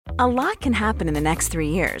A lot can happen in the next 3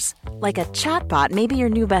 years. Like a chatbot may be your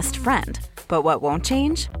new best friend. But what won't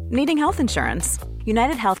change? Needing health insurance.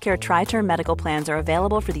 United Healthcare Tri-Term Medical Plans are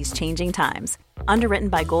available for these changing times. Underwritten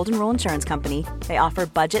by Golden Rule Insurance Company, they offer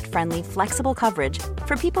budget-friendly, flexible coverage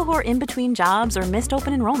for people who are in between jobs or missed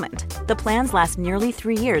open enrollment. The plans last nearly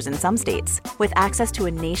 3 years in some states, with access to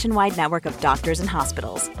a nationwide network of doctors and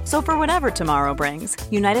hospitals. So for whatever tomorrow brings,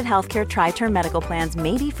 United Healthcare Tri-Term Medical Plans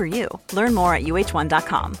may be for you. Learn more at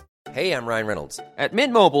uh1.com. Hey, I'm Ryan Reynolds. At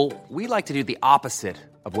Mint Mobile, we like to do the opposite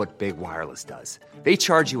of what Big Wireless does. They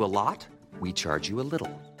charge you a lot. We charge you a little.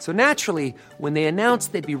 So naturally, when they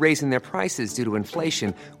announced they'd be raising their prices due to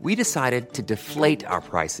inflation, we decided to deflate our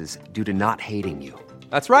prices due to not hating you.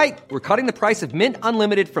 That's right. We're cutting the price of Mint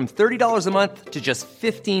Unlimited from $30 a month to just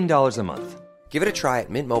 $15 a month. Give it a try at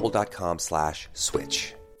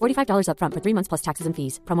mintmobile.com/switch. $45 up front for 3 months plus taxes and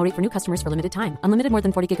fees. Promo rate for new customers for limited time. Unlimited more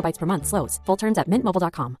than 40 gigabytes per month. Slows full terms at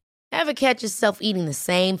mintmobile.com. Ever catch yourself eating the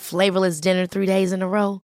same flavorless dinner 3 days in a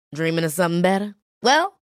row? Dreaming of something better?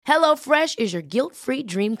 Well, HelloFresh is your guilt-free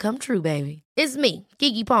dream come true, baby. It's me,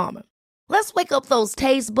 Keke Palmer. Let's wake up those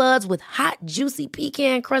taste buds with hot, juicy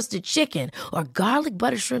pecan-crusted chicken or garlic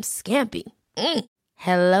butter shrimp scampi.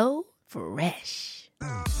 HelloFresh.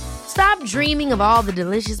 Stop dreaming of all the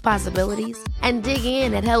delicious possibilities and dig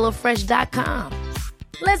in at HelloFresh.com.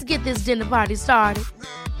 Let's get this dinner party started.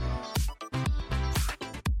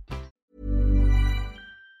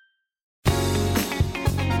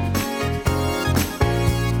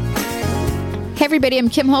 Hey, everybody, I'm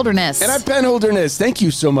Kim Holderness. And I'm Ben Holderness. Thank you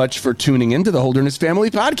so much for tuning into the Holderness Family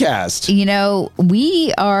Podcast. You know,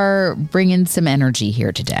 we are bringing some energy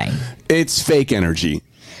here today. It's fake energy.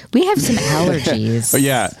 We have some allergies. Oh,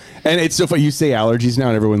 yeah. And it's so funny. You say allergies now,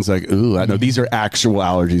 and everyone's like, ooh, I know. These are actual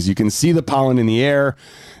allergies. You can see the pollen in the air.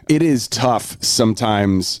 It is tough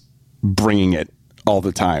sometimes bringing it all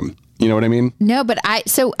the time. You know what I mean? No, but I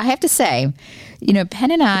have to say, you know, Penn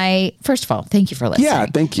and I, first of all, thank you for listening. Yeah,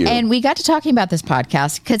 thank you. And we got to talking about this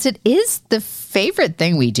podcast because it is the favorite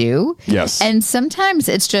thing we do. Yes. And sometimes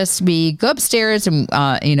it's just we go upstairs and,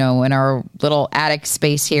 you know, in our little attic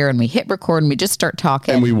space here and we hit record and we just start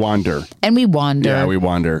talking. And we wander. Yeah, we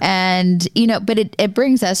wander. And, you know, but it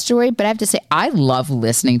brings us joy. But I have to say, I love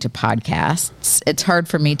listening to podcasts. It's hard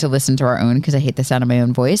for me to listen to our own because I hate the sound of my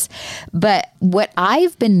own voice. But what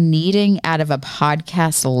I've been needing out of a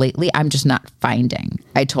podcast lately, I'm just not finding.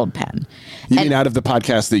 I told Penn. You mean out of the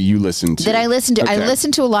podcast that you listen to? That I listen to. Okay. I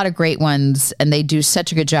listen to a lot of great ones and they do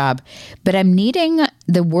such a good job. But I'm needing,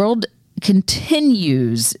 the world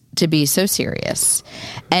continues to be so serious.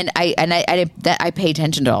 And I pay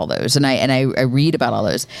attention to all those and I read about all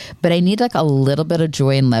those. But I need like a little bit of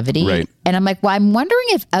joy and levity. Right. And I'm like, well, I'm wondering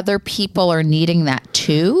if other people are needing that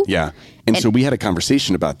too. Yeah. And so we had a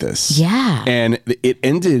conversation about this. Yeah. And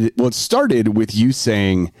it started with you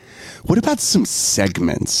saying, what about some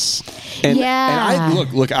segments? And I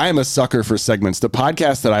look, I am a sucker for segments. The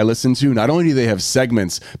podcast that I listen to, not only do they have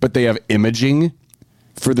segments, but they have imaging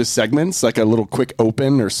for the segments, like a little quick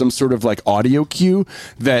open or some sort of like audio cue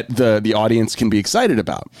that the audience can be excited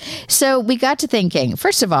about. So we got to thinking,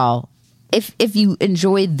 first of all, if you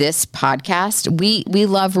enjoy this podcast, we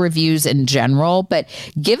love reviews in general, but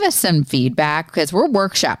give us some feedback because we're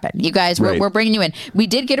workshopping. You guys, we're bringing you in. We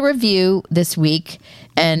did get a review this week,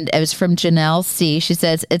 and it was from Janelle C. She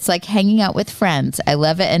says, it's like hanging out with friends. I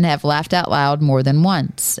love it and have laughed out loud more than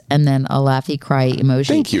once. And then a laughy cry emoji.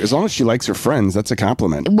 Thank you. As long as she likes her friends, that's a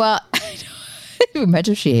compliment. Well,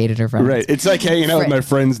 imagine if she hated her friends. Right. It's like hanging out with my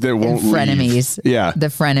friends that won't frenemies. leave. Yeah. The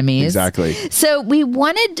frenemies. Exactly. So we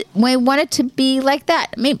wanted to be like that.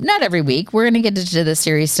 I mean, not every week. We're going to get into the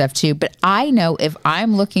serious stuff too. But I know if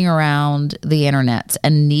I'm looking around the internet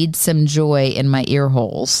and need some joy in my ear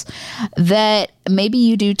holes, that maybe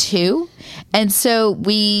you do too. And so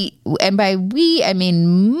and by we, I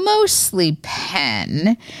mean mostly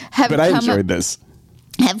Penn, have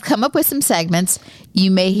come up with some segments. You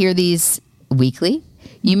may hear these weekly.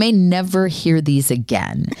 You may never hear these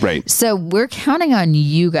again. Right. So we're counting on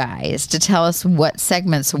you guys to tell us what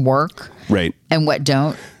segments work. Right. And what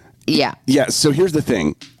don't. Yeah. Yeah. So here's the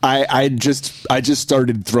thing. I just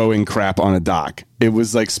started throwing crap on a doc. It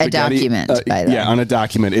was like spaghetti. A document, by the way. Yeah, on a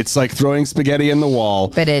document. It's like throwing spaghetti in the wall.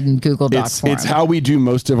 But in Google Doc form. It's how we do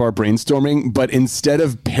most of our brainstorming. But instead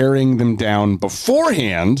of paring them down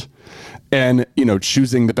beforehand and, you know,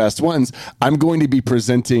 choosing the best ones, I'm going to be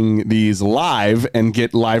presenting these live and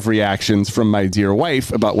get live reactions from my dear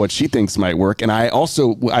wife about what she thinks might work. And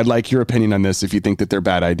I'd like your opinion on this if you think that they're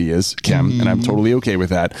bad ideas, Kim, and I'm totally okay with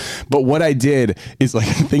that. But what I did is, like,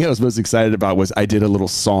 the thing I was most excited about was I did a little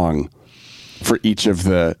song for each of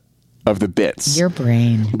the of the bits. Your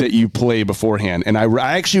brain. That you play beforehand. And I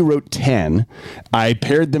actually wrote 10. I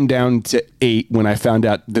pared them down to 8 when I found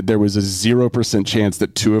out that there was a 0% chance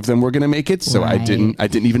that 2 of them were going to make it. So Right. I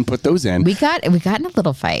didn't even put those in. We got in a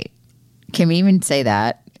little fight. Can we even say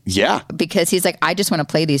that? Yeah. Because he's like, I just want to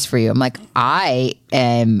play these for you. I'm like, hi,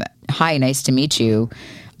 nice to meet you.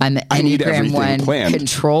 I'm the I need Enneagram everything 1 planned.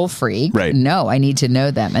 control freak. Right. No, I need to know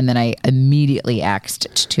them. And then I immediately axed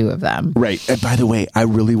 2 of them. Right. And by the way, I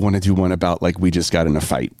really want to do one about like we just got in a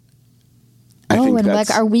fight. Like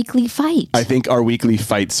our weekly fight. I think our weekly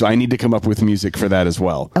fight. So I need to come up with music for that as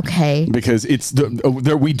well. Okay. Because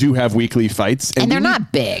we do have weekly fights. And they're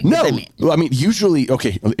not big. No. I mean, usually,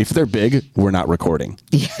 okay, if they're big, we're not recording.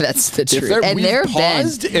 Yeah, that's the truth. If we've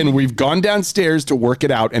paused and we've gone downstairs to work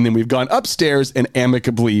it out, and then we've gone upstairs and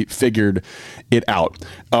amicably figured it out.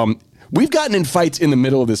 We've gotten in fights in the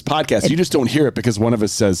middle of this podcast. You just don't hear it because one of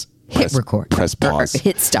us says, hit record. Press pause. Or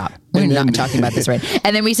hit stop. We're not talking about this right.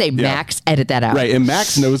 And then we say, Max, edit that out. Right. And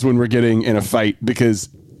Max knows when we're getting in a fight because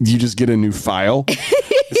you just get a new file.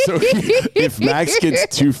 So if Max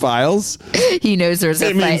gets 2 files, he knows there's a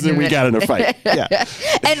fight. It means that we got in a fight. Yeah.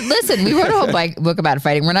 And listen, we wrote a whole book about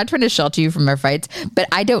fighting. We're not trying to shelter you from our fights, but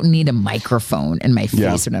I don't need a microphone in my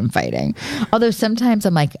face when I'm fighting. Although sometimes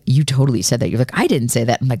I'm like, you totally said that. You're like, I didn't say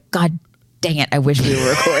that. I'm like, God dang it, I wish we were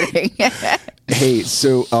recording. Hey,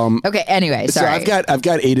 so okay, anyway, sorry. So I've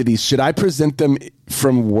got 8 of these. Should I present them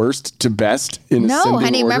from worst to best in No, ascending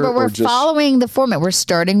honey, order, remember we're following the format. We're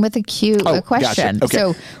starting with a question. Gotcha. Okay.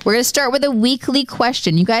 So we're going to start with a weekly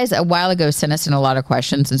question. You guys a while ago sent us in a lot of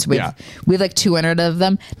questions, and so we have like 200 of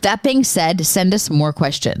them. That being said, send us more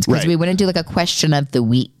questions because we want to do like a question of the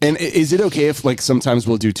week. And is it okay if like sometimes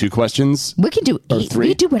we'll do 2 questions? We can do 8. 3?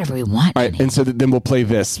 We can do whatever we want. All right, and so then we'll play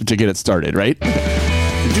this to get it started, right?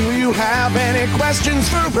 Do you have any questions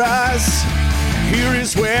for us? Here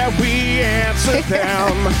is where we answer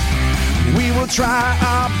them. We will try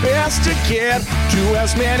our best to get to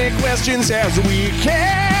as many questions as we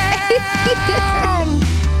can.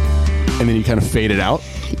 And then you kind of fade it out.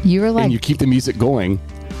 You were like, and you keep the music going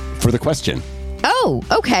for the question. Oh,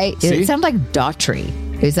 okay. See? It sounds like Daughtry.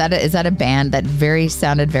 Is that a band that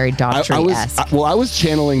sounded very Daughtry-esque? I was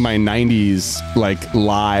channeling my 90s like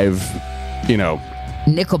live,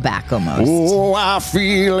 Nickelback almost. Oh, I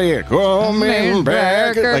feel it coming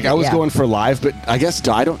back. Like I was going for live, but I guess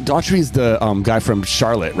Daughtry's the guy from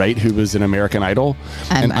Charlotte, right? Who was in American Idol.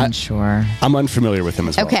 I'm unsure. I'm unfamiliar with him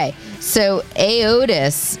as well. Okay, so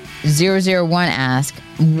Aotis001 asked,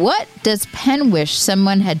 what does Penn wish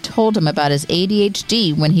someone had told him about his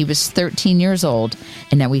ADHD when he was 13 years old?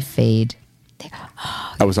 And now we fade.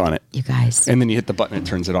 I was on it. You guys. And then you hit the button, it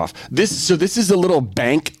turns it off. This is a little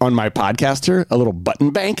bank on my podcaster, a little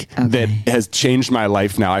button bank that has changed my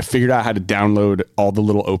life now. I figured out how to download all the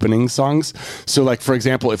little opening songs. So like, for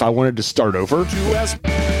example, if I wanted to start over.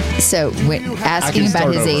 So asking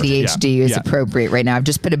about his ADHD is appropriate right now. I've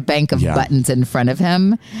just put a bank of buttons in front of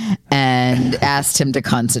him and asked him to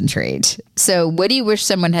concentrate. So what do you wish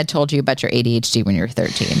someone had told you about your ADHD when you were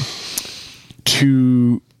 13?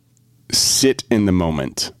 To sit in the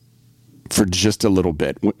moment for just a little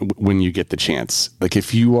bit when you get the chance. Like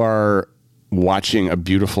if you are watching a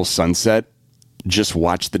beautiful sunset, just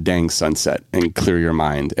watch the dang sunset and clear your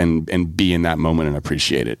mind and be in that moment and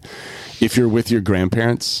appreciate it. If you're with your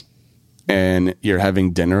grandparents and you're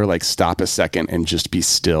having dinner, like stop a second and just be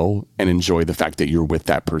still and enjoy the fact that you're with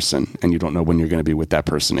that person and you don't know when you're going to be with that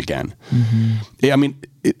person again. Mm-hmm. Yeah, I mean,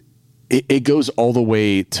 it goes all the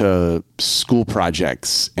way to school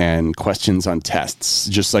projects and questions on tests,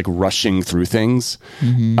 just like rushing through things,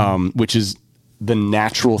 which is the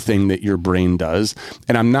natural thing that your brain does.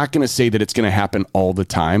 And I'm not going to say that it's going to happen all the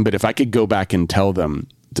time, but if I could go back and tell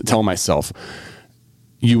myself,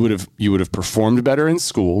 you would have performed better in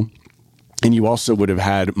school. And you also would have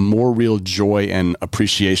had more real joy and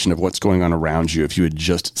appreciation of what's going on around you if you had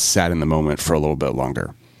just sat in the moment for a little bit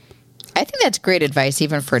longer. I think that's great advice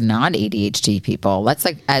even for non-ADHD people. That's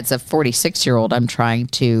like, as a 46-year-old, I'm trying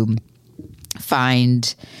to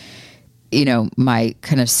find, my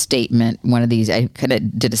kind of statement. One of these, I kind of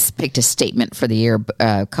picked a statement for the year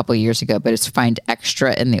a couple of years ago, but it's find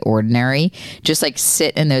extra in the ordinary. Just like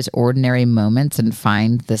sit in those ordinary moments and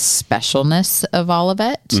find the specialness of all of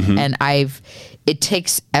it. Mm-hmm. And it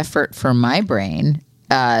takes effort for my brain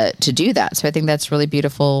to do that. So I think that's really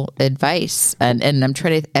beautiful advice. And I'm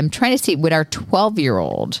trying to see what our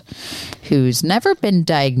 12-year-old who's never been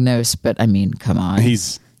diagnosed, but I mean, come on.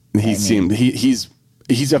 He's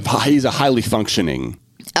a highly functioning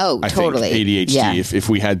Oh, I totally. think ADHD. Yeah. If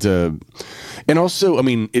we had to, and also, I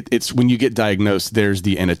mean, it's when you get diagnosed, there's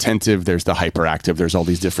the inattentive, there's the hyperactive, there's all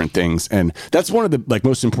these different things, and that's one of the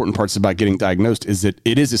most important parts about getting diagnosed is that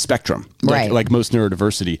it is a spectrum, right? Like most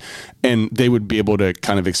neurodiversity, and they would be able to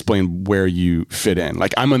kind of explain where you fit in.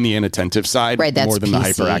 Like I'm on the inattentive side, right? That's more than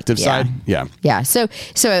PC. the hyperactive side. Yeah. So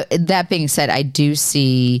that being said, I do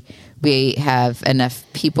see. We have enough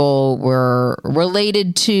people we're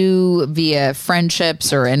related to via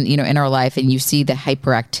friendships or in our life, and you see the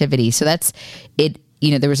hyperactivity. So that's it.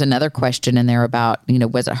 There was another question in there about,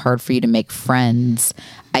 was it hard for you to make friends?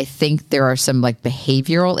 I think there are some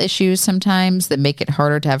behavioral issues sometimes that make it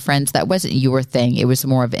harder to have friends. That wasn't your thing. It was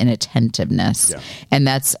more of inattentiveness. Yeah. And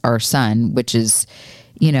that's our son, which is,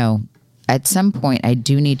 at some point, I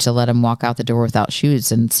do need to let him walk out the door without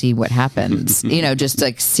shoes and see what happens.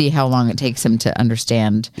 Just see how long it takes him to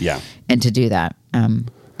understand. Yeah. And to do that.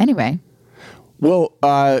 Anyway. Well,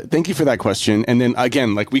 thank you for that question. And then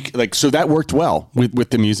again, so that worked well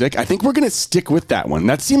with the music. I think we're going to stick with that one.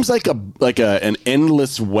 That seems like an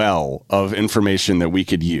endless well of information that we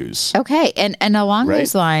could use. Okay. And along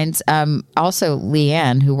those lines, also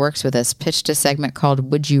Leanne, who works with us, pitched a segment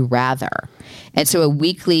called Would You Rather? And so a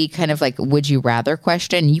weekly kind of would you rather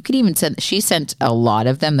question. You could even she sent a lot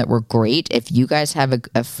of them that were great. If you guys have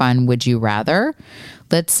a fun would you rather,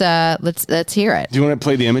 let's hear it. Do you want to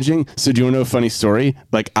play the imaging? So do you want to know a funny story?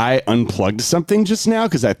 I unplugged something just now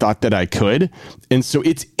because I thought that I could. And so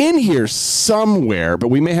it's in here somewhere, but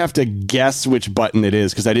we may have to guess which button it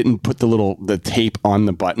is because I didn't put the tape on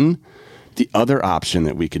the button. The other option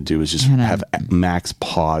that we could do is just have Max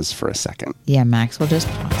pause for a second. Yeah, Max will just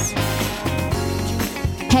pause.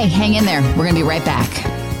 Hey, hang in there. We're going to be right back.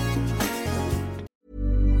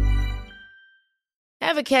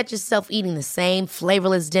 Ever catch yourself eating the same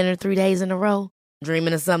flavorless dinner 3 days in a row?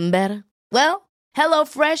 Dreaming of something better? Well,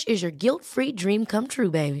 HelloFresh is your guilt-free dream come true,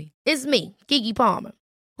 baby. It's me, Keke Palmer.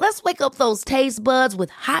 Let's wake up those taste buds with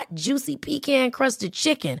hot, juicy pecan-crusted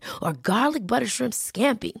chicken or garlic butter shrimp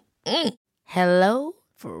scampi.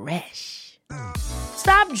 HelloFresh.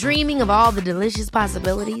 Stop dreaming of all the delicious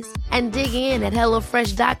possibilities and dig in at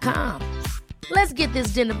HelloFresh.com. Let's get this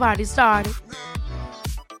dinner party started.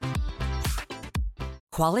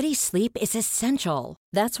 Quality sleep is essential.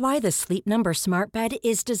 That's why the Sleep Number Smart Bed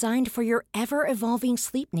is designed for your ever-evolving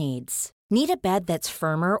sleep needs. Need a bed that's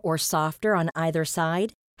firmer or softer on either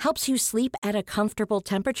side? Helps you sleep at a comfortable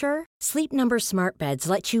temperature? Sleep Number Smart Beds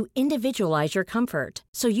let you individualize your comfort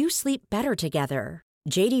so you sleep better together.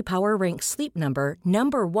 J.D. Power ranks Sleep Number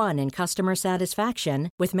number 1 in customer satisfaction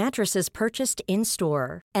with mattresses purchased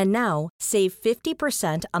in-store. And now, save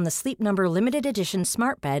 50% on the Sleep Number Limited Edition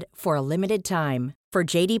Smart Bed for a limited time. For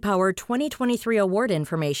J.D. Power 2023 award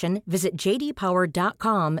information, visit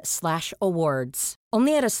jdpower.com/awards.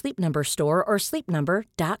 Only at a Sleep Number store or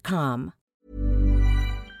sleepnumber.com.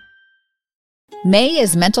 May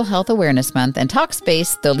is Mental Health Awareness Month, and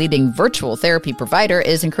Talkspace, the leading virtual therapy provider,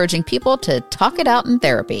 is encouraging people to talk it out in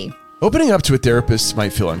therapy. Opening up to a therapist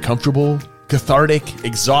might feel uncomfortable, cathartic,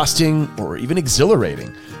 exhausting, or even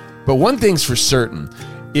exhilarating. But one thing's for certain,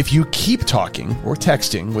 if you keep talking or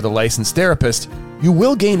texting with a licensed therapist, you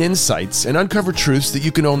will gain insights and uncover truths that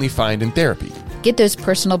you can only find in therapy. Get those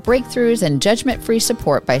personal breakthroughs and judgment-free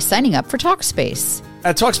support by signing up for Talkspace.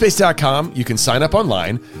 At Talkspace.com, you can sign up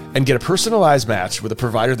online and get a personalized match with a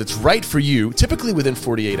provider that's right for you, typically within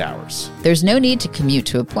 48 hours. There's no need to commute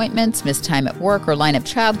to appointments, miss time at work, or line up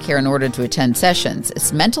childcare in order to attend sessions.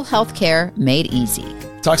 It's mental health care made easy.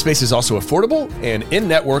 Talkspace is also affordable and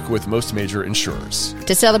in-network with most major insurers.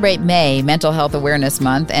 To celebrate May, Mental Health Awareness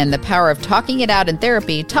Month, and the power of talking it out in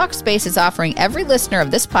therapy, Talkspace is offering every listener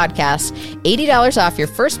of this podcast $80 off your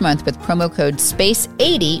first month with promo code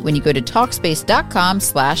SPACE80 when you go to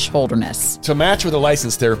Talkspace.com/Holderness. To match with a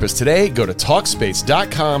licensed therapist today, go to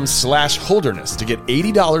Talkspace.com/Holderness to get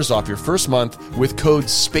 $80 off your first month with code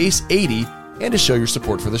SPACE80 and to show your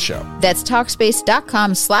support for the show. That's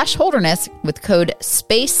Talkspace.com/Holderness with code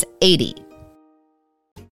SPACE80.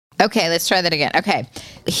 Okay, let's try that again. Okay,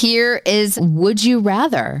 here is Would You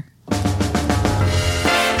Rather?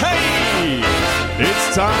 Hey!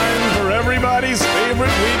 It's time for everybody's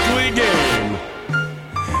favorite weekly game.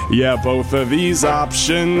 Yeah, both of these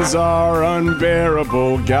options are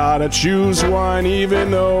unbearable. Gotta choose one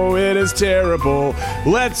even though it is terrible.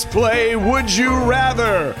 Let's play Would You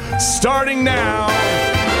Rather, starting now.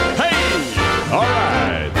 Hey! All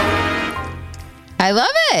right. I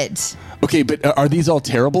love it. Okay, but are these all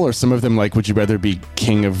terrible, or some of them like, would you rather be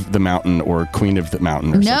king of the mountain or queen of the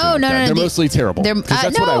mountain? Or No, something like no, that? no. They're mostly terrible. Because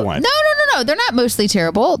that's what I want. No. They're not mostly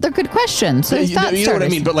terrible. They're good questions. So You know what I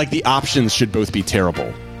mean? But like the options should both be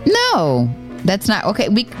terrible. No, that's not okay.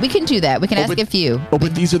 We can do that. We can ask a few. Oh,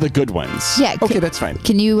 but these are the good ones. Yeah. Okay, that's fine.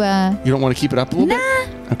 Can you? You don't want to keep it up a little bit?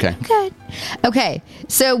 Okay. Good. Okay.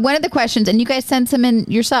 So one of the questions, and you guys sent some in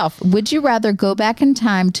yourself. Would you rather go back in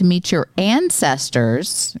time to meet your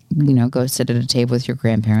ancestors, go sit at a table with your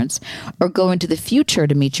grandparents, or go into the future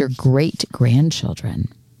to meet your great grandchildren?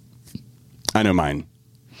 I know mine.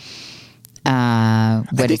 I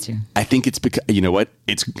think it's because, you know what?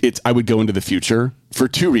 It's I would go into the future for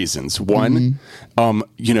two reasons. One,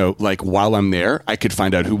 like while I'm there, I could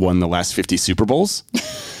find out who won the last 50 Super Bowls.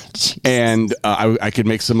 And I could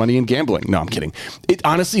make some money in gambling. No, I'm kidding.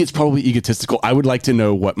 Honestly, it's probably egotistical. I would like to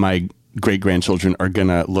know what my great-grandchildren are going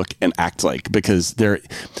to look and act like, because they're,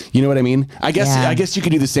 you know what I mean? I guess you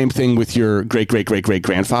could do the same thing with your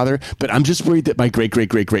great-great-great-great-grandfather, but I'm just worried that my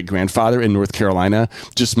great-great-great-great-grandfather in North Carolina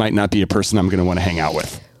just might not be a person I'm going to want to hang out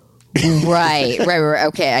with. Right.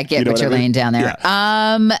 Okay, I get what you're laying down there.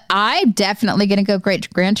 Yeah. I'm definitely going to go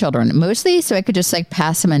great-grandchildren, mostly so I could just like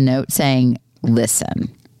pass them a note saying,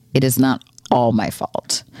 listen, it is not all my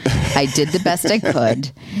fault. I did the best I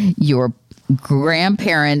could. Your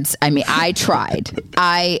grandparents, I tried.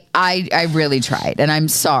 I really tried, and I'm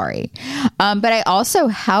sorry. But I also,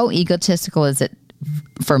 how egotistical is it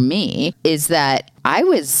for me is that I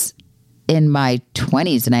was in my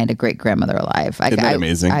 20s and I had a great grandmother alive. Isn't that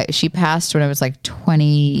amazing? She passed when I was like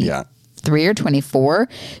 23 or 24.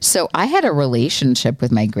 So I had a relationship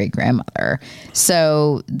with my great grandmother.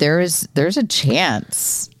 So there's a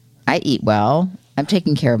chance. I eat well. I'm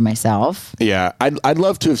taking care of myself. Yeah, I'd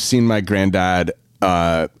love to have seen my granddad,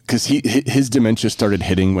 because his dementia started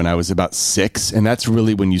hitting when I was about 6, and that's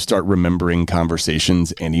really when you start remembering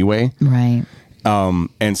conversations anyway. Right.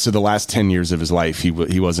 And so the last 10 years of his life, he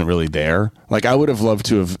wasn't really there. Like, I would have loved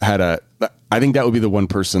to have had I think that would be the one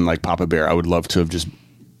person like Papa Bear. I would love to have just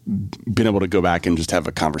been able to go back and just have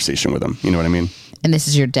a conversation with him. You know what I mean? And this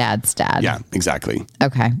is your dad's dad. Yeah, exactly.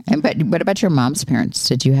 Okay. But what about your mom's parents?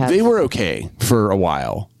 Did you have? They were okay for a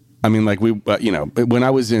while. I mean, like when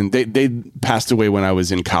I was they passed away when I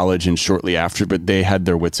was in college and shortly after, but they had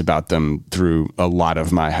their wits about them through a lot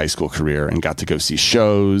of my high school career and got to go see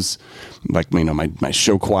shows, like, my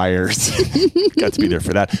show choirs, got to be there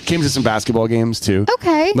for that. Came to some basketball games too.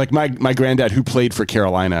 Okay. Like my granddad, who played for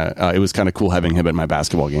Carolina, it was kind of cool having him at my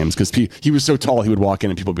basketball games because he was so tall, he would walk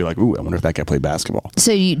in and people would be like, ooh, I wonder if that guy played basketball.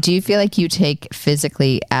 So do you feel like you take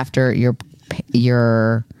physically after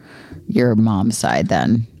your mom's side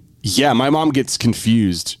then? Yeah, my mom gets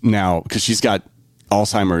confused now because she's got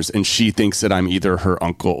Alzheimer's and she thinks that I'm either her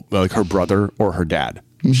uncle, like her brother, or her dad.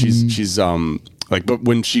 Mm-hmm. She's but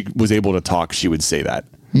when she was able to talk, she would say that.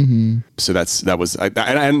 Mm-hmm. So that was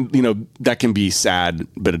that can be sad,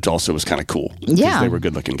 but it also was kind of cool. Yeah, they were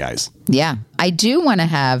good looking guys. Yeah, I do want to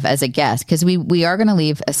have as a guest, because we are going to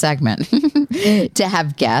leave a segment to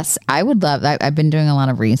have guests. I would love. I've been doing a lot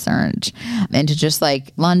of research into just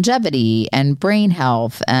like longevity and brain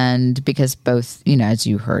health, and because both, as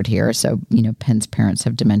you heard here, so Penn's parents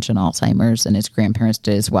have dementia and Alzheimer's, and his grandparents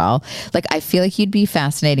did as well. Like, I feel like you'd be a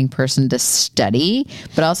fascinating person to study,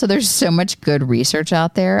 but also there's so much good research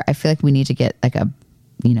out there. I feel like we need to get like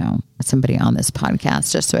somebody on this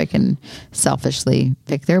podcast just so I can selfishly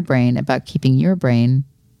pick their brain about keeping your brain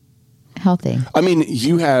healthy. I mean,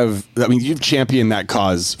 you've championed that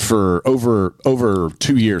cause for over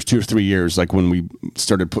 2 or 3 years, like when we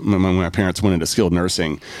started when my parents went into skilled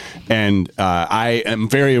nursing. And I am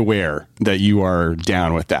very aware that you are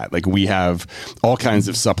down with that. Like, we have all kinds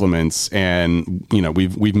of supplements and,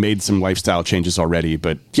 we've made some lifestyle changes already,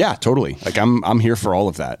 but yeah, totally. Like, I'm here for all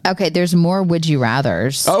of that. Okay. There's more would you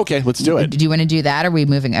rathers. Oh, okay. Let's do it. Do you want to do that? Are we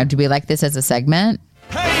moving? Do we like this as a segment?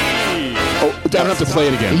 Oh, I don't have to play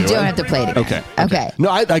it again. You don't have to play it again. Okay. No,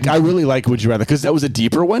 I really like Would You Rather because that was a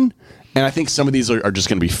deeper one, and I think some of these are just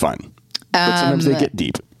going to be fun. But sometimes they get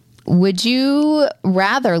deep. Would you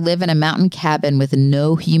rather live in a mountain cabin with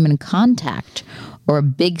no human contact or a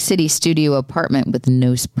big city studio apartment with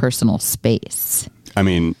no personal space? I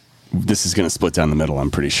mean, this is going to split down the middle, I'm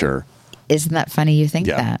pretty sure. Isn't that funny you think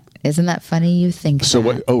that? Isn't that funny you think so that?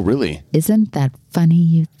 What? Oh, really? Isn't that funny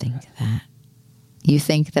you think that? You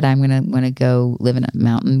think that I'm going to want to go live in a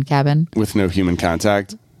mountain cabin? With no human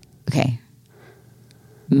contact? Okay.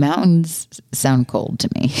 Mountains sound cold to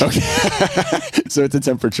me. Okay. So it's a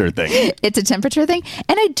temperature thing. It's a temperature thing.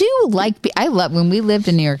 And I love when we lived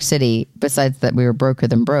in New York City, besides that we were broker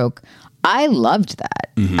than broke, I loved that.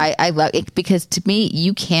 I love it because to me,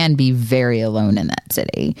 you can be very alone in that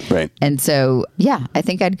city. Right. And so, yeah, I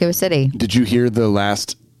think I'd go city. Did you hear the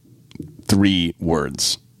last 3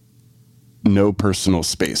 words? No personal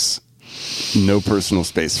space. No personal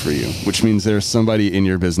space for you, which means there's somebody in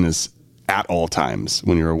your business at all times,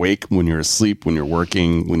 when you're awake, when you're asleep, when you're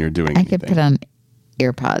working, when you're doing anything. I could put on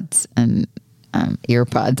earpods and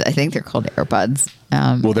earpods. I think they're called AirPods.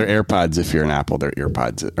 Well, they're AirPods if you're an Apple. They're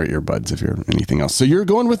earpods or earbuds if you're anything else. So you're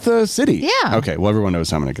going with the city. Yeah. Okay. Well, everyone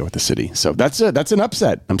knows I'm going to go with the city. So that's an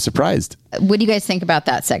upset. I'm surprised. What do you guys think about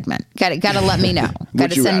that segment? Got to let me know.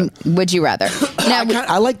 Would you rather? Would you rather? Now,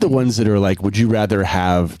 I like the ones that are like, would you rather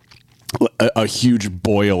have a huge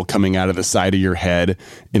boil coming out of the side of your head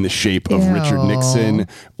in the shape of Richard Nixon,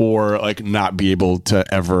 or like not be able to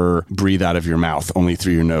ever breathe out of your mouth, only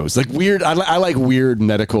through your nose? Like weird. I like weird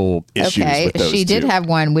medical issues. Okay, with those she did too. have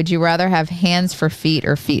one. Would you rather have hands for feet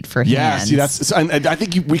or feet for hands? Yeah, see, I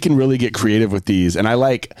think we can really get creative with these, and I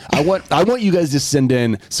want you guys to send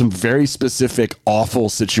in some very specific awful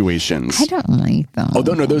situations. I don't like them. Oh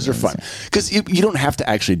no, those are fun because you don't have to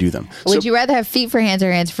actually do them. Would you rather have feet for hands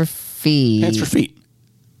or hands for feet? Hands for feet.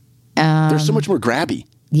 They're so much more grabby.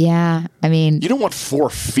 Yeah, I mean, You don't want 4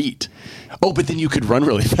 feet. Oh, but then you could run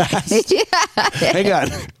really fast. Hang on.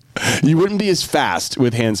 You wouldn't be as fast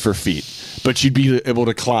with hands for feet, but you'd be able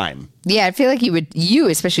to climb. yeah, I feel like you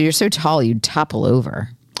especially, you're so tall, you'd topple over.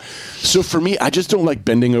 So for me, I just don't like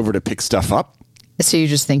bending over to pick stuff up. So you're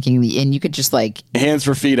just thinking, and you could just like Hands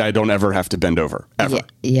for feet, I don't ever have to bend over, ever.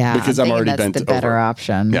 yeah, Because I'm thinking already that's bent the better over.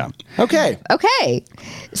 option. Yeah. Okay. Okay.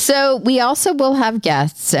 So we also will have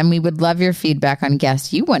guests, and we would love your feedback on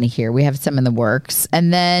guests you want to hear. We have some in the works.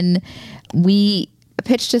 And then we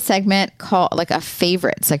pitched a segment called like a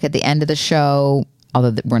favorites, like at the end of the show.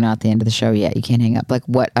 Although we're not at the end of the show yet. You can't hang up. Like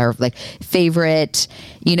what are like favorite,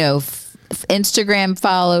 Instagram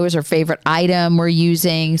follows or favorite item we're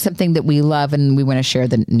using, something that we love and we want to share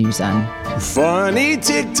the news on. Funny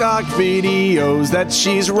TikTok videos that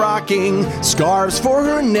she's rocking, scarves for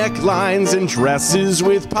her necklines and dresses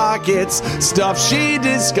with pockets, stuff she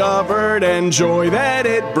discovered and joy that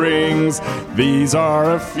it brings. These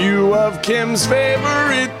are a few of Kim's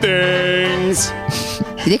favorite things.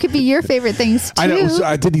 They could be your favorite things too. I know. So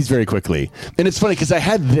I did these very quickly. And it's funny because I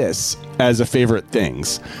had this as a favorite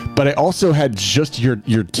things, but I also had just your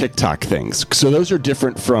TikTok things. So those are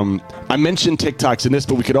different from, I mentioned TikToks in this,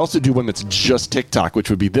 but we could also do one that's just TikTok,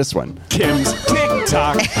 which would be this one. Kim's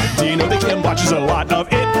TikTok. Do you know that Kim watches a lot of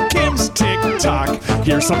it? Kim's TikTok.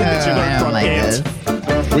 Here's something that you learned from it.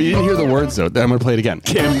 Well, you didn't hear the words though. I'm going to play it again.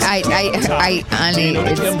 Kim's Do you know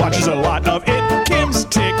that Kim watches a lot of it? Kim's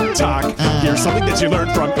TikTok. Here's something that you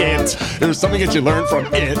learned from it. There's something that you learned from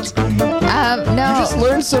it. No. You just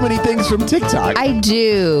learned so many things from TikTok. I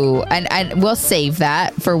do, and we'll save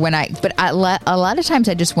that for when But a lot of times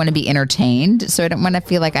I just want to be entertained, so I don't want to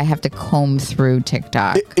feel like I have to comb through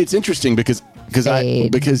TikTok. It's interesting because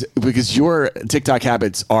your TikTok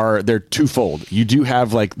habits they're twofold. You do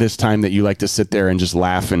have like this time that you like to sit there and just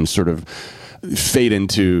laugh and sort of fade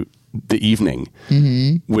into the evening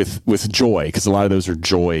with joy, because a lot of those are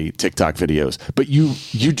joy TikTok videos. But you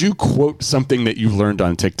do quote something that you learned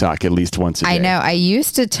on TikTok at least once a day. I know. I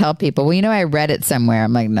used to tell people, well, I read it somewhere.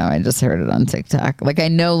 I'm like, no, I just heard it on TikTok. Like I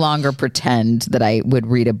no longer pretend that I would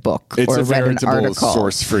read a book It's or a read an veritable article.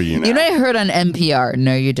 source for you now. You know what I heard on NPR?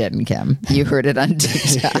 No, you didn't, Kim. You heard it on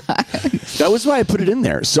TikTok. That was why I put it in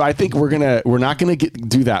there. So I think we're not gonna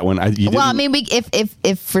do that one.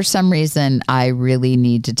 If for some reason I really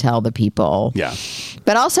need to tell the people, yeah.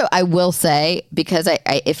 But also I will say, because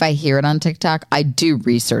if I hear it on TikTok, I do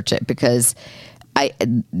research it because it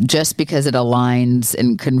aligns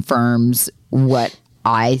and confirms what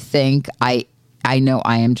I think. I know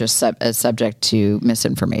I am just as subject to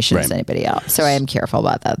misinformation as anybody else. So I am careful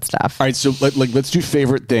about that stuff. All right, so let's do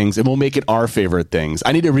favorite things, and we'll make it our favorite things.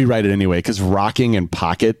 I need to rewrite it anyway, because rocking and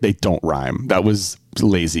pocket, they don't rhyme. That was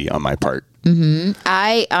lazy on my part.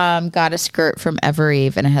 I got a skirt from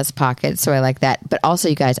Evereve, and it has pockets, so I like that. But also,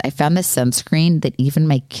 you guys, I found this sunscreen that even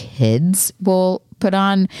my kids will put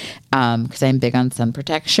on because I'm big on sun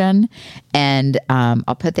protection. And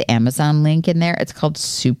I'll put the Amazon link in there. It's called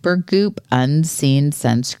Supergoop Unseen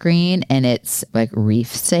Sunscreen, and it's like reef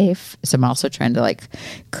safe. So I'm also trying to like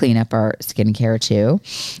clean up our skincare too.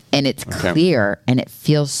 And it's clear, and it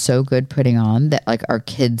feels so good putting on that like our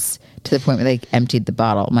kids, to the point where they emptied the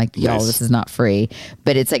bottle. I'm like, y'all, this is not free.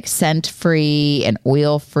 But it's like scent free and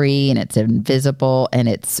oil free, and it's invisible, and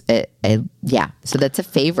it's so that's a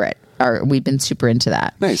favorite we've been super into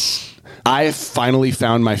that. Nice. I finally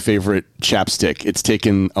found my favorite chapstick. It's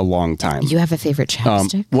taken a long time. You have a favorite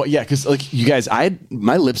chapstick? Well, yeah, because like you guys,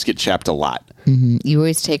 my lips get chapped a lot. Mm-hmm. You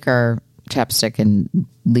always take our chapstick and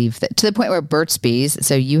leave that to the point where Burt's Bees.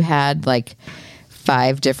 So you had like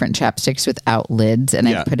 5 different chapsticks without lids, and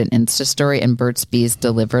I put an Insta story, and Burt's Bees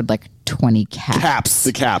delivered like 20 caps.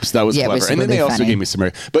 The caps. That was clever. Was and then really they also funny. gave me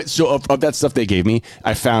some. But so of that stuff they gave me,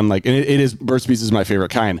 I found like, and it is Burt's Bees is my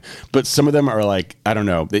favorite kind. But some of them are like, I don't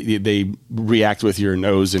know, they react with your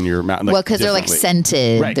nose and your mouth. Like, well, because they're like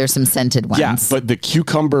scented. Right. There's some scented ones. Yeah, but the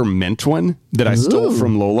cucumber mint one that I stole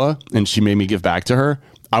from Lola and she made me give back to her,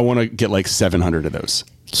 I want to get like 700 of those.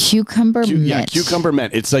 Cucumber mint. Yeah, cucumber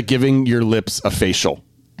mint. It's like giving your lips a facial.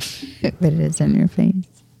 But it is on your face.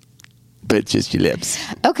 But just your lips.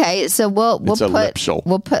 Okay, so we'll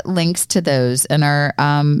put links to those in our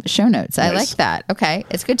show notes. Nice. I like that. Okay,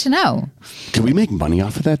 it's good to know. Can we make money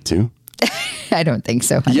off of that too? I don't think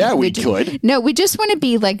so, honey. Yeah, we could. No, we just want to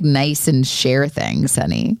be like nice and share things,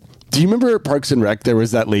 honey. Do you remember at Parks and Rec, there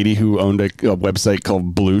was that lady who owned a website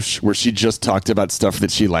called Bloosh where she just talked about stuff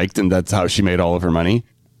that she liked and that's how she made all of her money?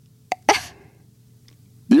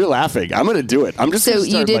 You're laughing. I'm going to do it. I'm just So gonna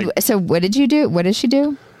start, you did. like, So what did you do? What did she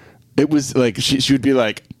do? it was like she would be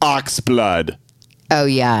like ox blood, Oh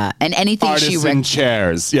yeah, and anything she artisan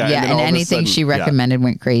chairs. Yeah, yeah, then and all of a anything sudden- she yeah. recommended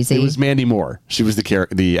went crazy. It was Mandy Moore. She was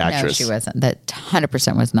the actress. No, she wasn't. That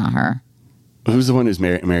 100% was not her. Who's the one who's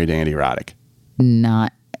married to Andy Roddick?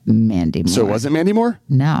 Not Mandy Moore. So was it Mandy Moore?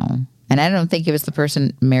 No, and I don't think it was the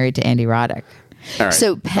person married to Andy Roddick. All right.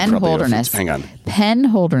 So I'm Penn probably Holderness. Hang on. Penn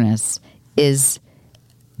Holderness is.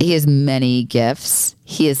 He has many gifts.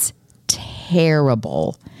 He is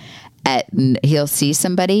terrible at. He'll see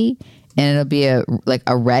somebody and it'll be a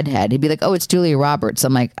redhead. He'd be like, "Oh, it's Julia Roberts."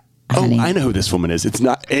 I'm like, honey. Oh, I know who this woman is. It's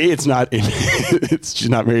not she's not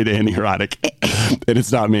married to Andy Roddick, and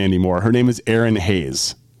it's not Mandy Moore. Her name is Erin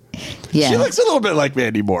Hayes. Yeah, She looks a little bit like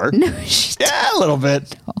Mandy Moore. No, Yeah, a little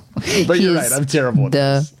bit. But you're right. I'm terrible at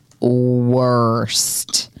this. The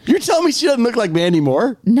worst. You're telling me she doesn't look like Mandy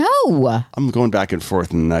Moore? No. I'm going back and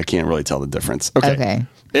forth, and I can't really tell the difference. Okay.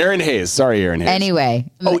 Erin Hayes. Sorry, Erin Hayes.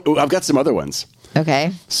 Anyway. Oh, I've got some other ones.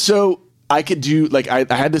 Okay. So I could do, like, I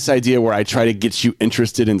had this idea where I try to get you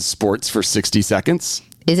interested in sports for 60 seconds.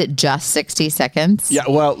 Is it just 60 seconds? Yeah,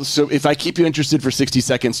 well, so if I keep you interested for 60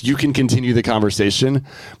 seconds, you can continue the conversation,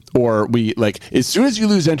 or as soon as you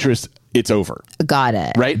lose interest, it's over. Got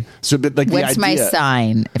it. Right? So, but like, what's the my idea,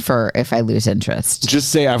 sign for if I lose interest?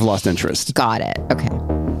 just say I've lost interest. Got it. Okay.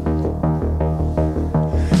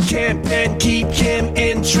 Can Penn keep him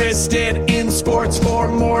interested in sports for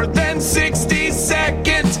more than 60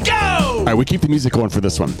 seconds? Go! All right, we keep the music going for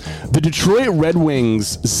this one. The Detroit Red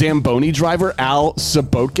Wings Zamboni driver Al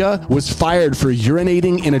Sobotka was fired for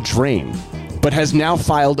urinating in a drain, but has now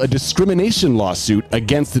filed a discrimination lawsuit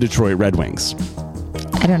against the Detroit Red Wings.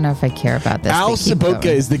 I don't know if I care about this. Al but keep Sobotka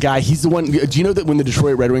going. is the guy. He's the one. Do you know that when the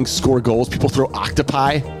Detroit Red Wings score goals, people throw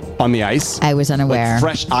octopi on the ice? I was unaware. Like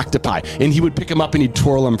fresh octopi. And he would pick them up and he'd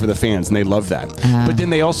twirl them for the fans, and they love that. But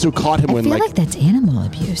then they also caught him I when, feel like that's animal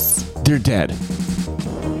abuse. they're dead.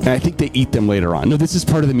 And I think they eat them later on. No, this is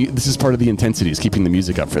part of the intensity, is keeping the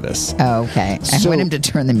music up for this. Oh, okay. I So- want him to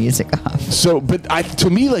turn the music off. So, but to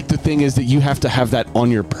me, like, the thing is that you have to have that on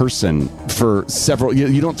your person for several.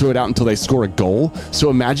 You don't throw it out until they score a goal. So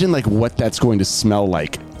imagine like what that's going to smell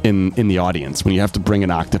like in the audience when you have to bring an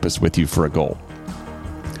octopus with you for a goal.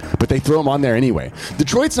 But they throw them on there anyway.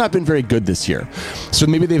 Detroit's not been very good this year, so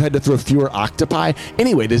maybe they've had to throw fewer octopi.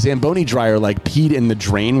 Anyway, the Zamboni dryer like peed in the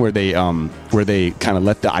drain where they kind of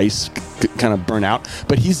let the ice kind of burn out.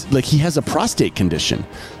 But he has a prostate condition,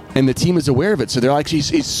 and the team is aware of it, so they're actually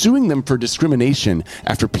he's suing them for discrimination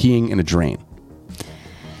after peeing in a drain.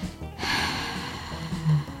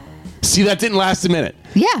 See, that didn't last a minute.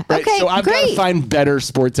 Yeah, Right? okay, So I've got to great. find better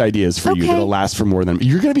sports ideas for you Okay. that'll last for more than.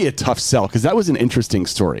 You're going to be a tough sell because that was an interesting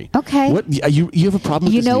story. Okay. What you have a problem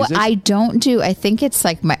with You this know, music? I don't do, I think it's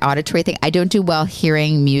like my auditory thing. I don't do well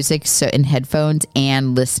hearing music in headphones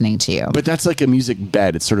and listening to you. But that's like a music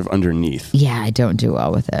bed. It's sort of underneath. Yeah, I don't do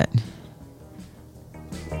well with it.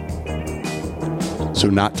 So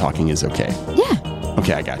not talking is okay. Yeah.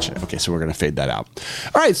 Okay, I gotcha. Okay, so we're going to fade that out.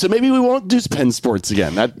 All right, so maybe we won't do Penn sports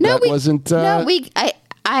again. The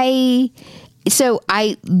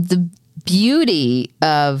beauty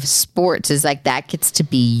of sports is like that gets to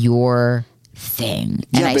be your thing.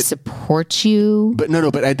 And Yeah, I but- support you. But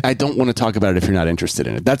I don't want to talk about it if you're not interested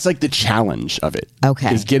in it. That's like the challenge of it.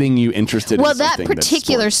 Okay. Is getting you interested Well, in that something that's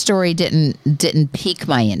particular sports. story didn't pique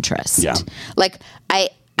my interest. Yeah. Like I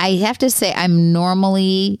have to say I'm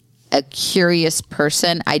normally a curious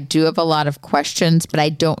person. I do have a lot of questions, but I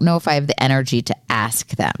don't know if I have the energy to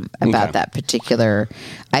ask them about that particular.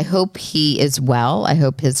 I hope he is well. I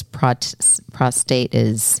hope his prostate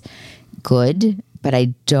is good, but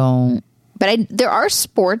I don't. But there are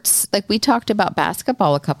sports, like we talked about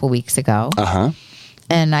basketball a couple weeks ago.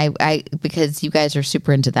 And I because you guys are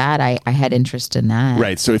super into that, I had interest in that.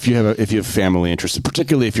 Right. So if you have family interested,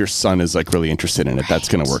 particularly if your son is like really interested in it, that's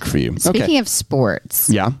going to work for you. Speaking of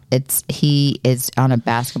sports, he is on a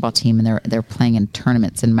basketball team and they're playing in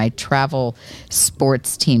tournaments. And my travel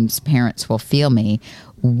sports team's parents will feel me.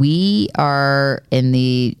 We are in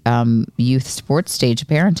the youth sports stage of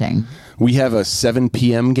parenting. We have a 7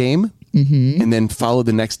 p.m. game. And then followed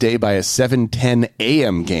the next day by a 7:10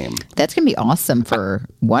 a.m. game. That's gonna be awesome for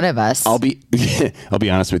one of us. I'll be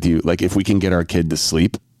honest with you. Like, if we can get our kid to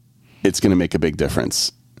sleep, it's gonna make a big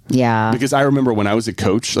difference. Yeah. Because I remember when I was a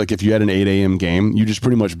coach, like if you had an 8 a.m. game, you just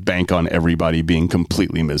pretty much bank on everybody being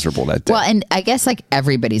completely miserable that day. Well, and I guess like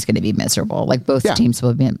everybody's going to be miserable. Like both teams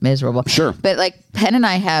will be miserable. Sure. But like Penn and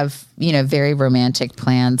I have, very romantic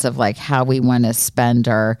plans of like how we want to spend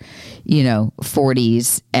our,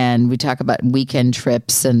 40s. And we talk about weekend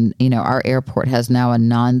trips and, our airport has now a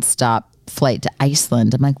nonstop flight to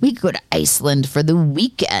Iceland. I'm like, we could go to Iceland for the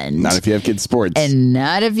weekend. Not if you have kids' sports. And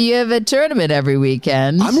not if you have a tournament every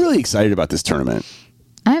weekend. I'm really excited about this tournament.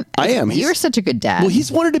 I am. You're such a good dad. Well,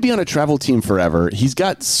 he's wanted to be on a travel team forever. He's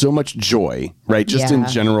got so much joy, right? Just in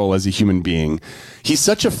general as a human being. He's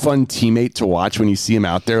such a fun teammate to watch when you see him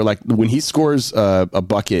out there. Like when he scores a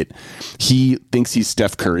bucket, he thinks he's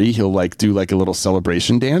Steph Curry. He'll like do like a little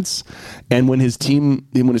celebration dance. And when his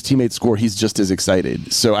teammates score, he's just as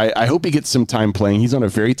excited. So I hope he gets some time playing. He's on a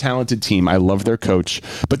very talented team. I love their coach,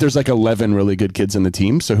 but there's like 11 really good kids in the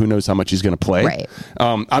team. So who knows how much he's going to play. Right.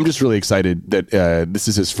 I'm just really excited that this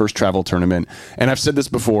is his first travel tournament. And I've said this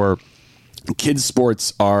before, kids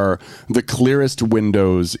sports are the clearest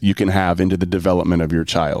windows you can have into the development of your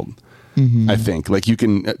child. I think like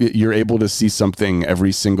you're able to see something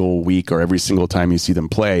every single week or every single time you see them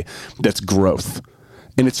play. That's growth,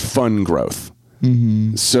 and it's fun growth.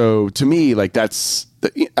 So to me, like I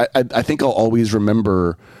think I'll always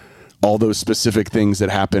remember all those specific things that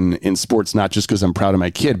happen in sports, not just because I'm proud of my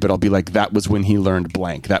kid, but I'll be like, that was when he learned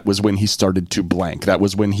blank. That was when he started to blank. That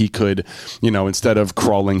was when he could, instead of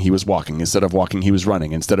crawling, he was walking. Instead of walking, he was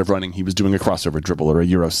running. Instead of running, he was doing a crossover dribble or a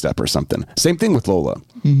Euro step or something. Same thing with Lola.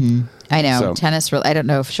 I know. So, tennis, I don't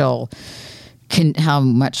know if how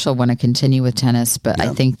much she'll want to continue with tennis, but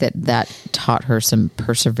I think that taught her some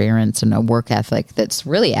perseverance and a work ethic that's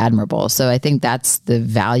really admirable. So I think that's the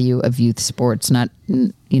value of youth sports. Not,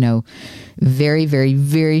 very, very,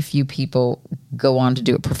 very few people go on to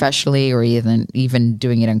do it professionally or even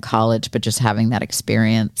doing it in college, but just having that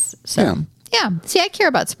experience. So yeah. See, I care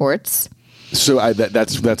about sports. So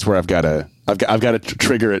that's where I've got to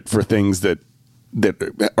trigger it for things that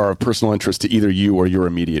are of personal interest to either you or your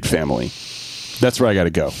immediate family. That's where I got to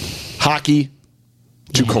go. Hockey,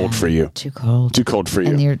 too cold for you. Too cold for you.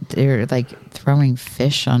 And you're like throwing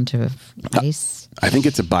fish onto ice. I think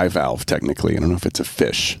it's a bivalve, technically. I don't know if it's a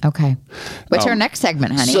fish. Okay. What's our next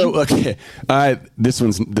segment, honey? So, okay. This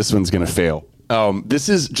one's going to fail. This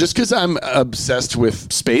is just because I'm obsessed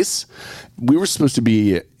with space. We were supposed to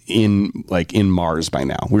be in Mars by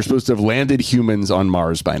now. We're supposed to have landed humans on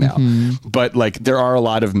Mars by now. But like there are a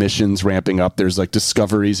lot of missions ramping up. There's like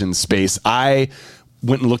discoveries in space. I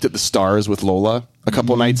went and looked at the stars with Lola a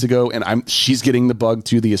couple of nights ago, and she's getting the bug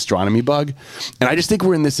too, the astronomy bug. And I just think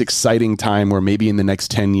we're in this exciting time where maybe in the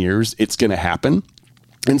next 10 years it's going to happen.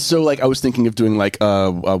 And so, like, I was thinking of doing like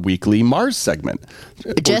a weekly Mars segment.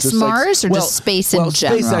 Just Mars, or just space in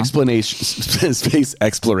general? Space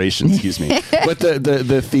exploration. Excuse me. But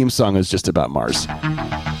the theme song is just about Mars.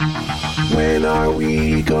 When are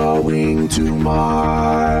we going to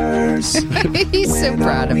Mars? He's so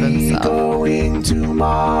proud of himself. Going to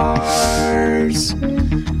Mars.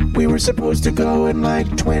 We were supposed to go in like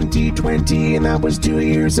 2020, and that was 2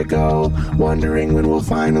 years ago. Wondering when we'll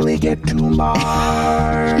finally get to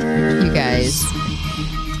Mars. You guys,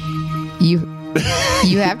 you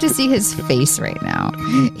have to see his face right now.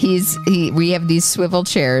 We have these swivel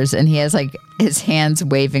chairs, and he has like his hands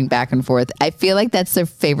waving back and forth. I feel like that's the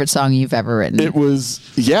favorite song you've ever written. It was,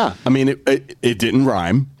 yeah. I mean, it didn't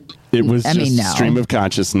rhyme. It was stream of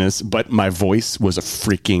consciousness, but my voice was a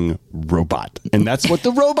freaking robot. And that's what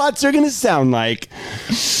the robots are going to sound like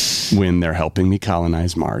when they're helping me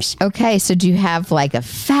colonize Mars. Okay, so do you have like a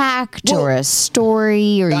fact or a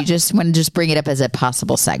story, or you just want to just bring it up as a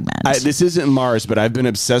possible segment? This isn't Mars, but I've been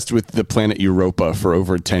obsessed with the planet Europa for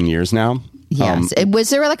over 10 years now. Yes. Was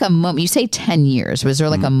there like a moment, you say 10 years, was there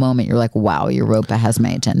like a moment you're like, wow, Europa has my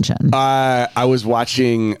attention? I was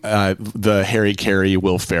watching the Harry Carey,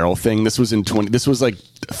 Will Ferrell thing. This was like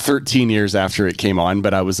 13 years after it came on,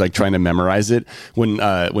 but I was like trying to memorize it when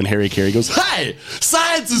Harry Carey goes, "Hey,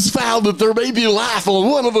 science has found that there may be life on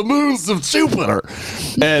one of the moons of Jupiter."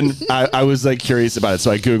 And I was like curious about it.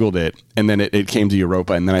 So I Googled it, and then it came to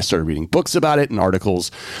Europa, and then I started reading books about it and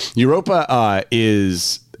articles. Europa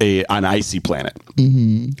is an icy planet.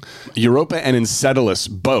 Europa and Enceladus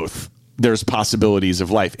both, there's possibilities of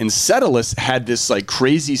life. Enceladus had this like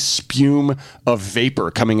crazy spume of vapor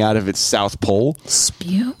coming out of its south pole.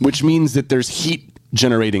 Spume? Which means that there's heat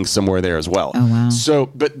generating somewhere there as well. Oh, wow. So,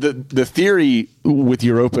 but the theory with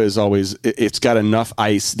Europa is always it's got enough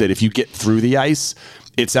ice that if you get through the ice,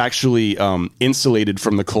 it's actually insulated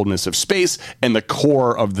from the coldness of space, and the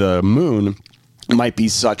core of the moon might be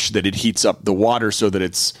such that it heats up the water so that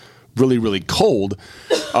it's really, really cold,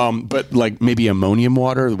 but like maybe ammonium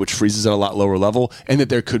water, which freezes at a lot lower level, and that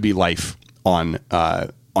there could be life on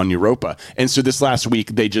Europa. And so this last week,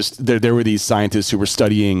 there were these scientists who were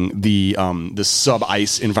studying the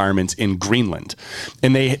sub-ice environment in Greenland,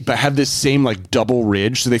 and they have this same like double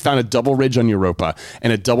ridge. So they found a double ridge on Europa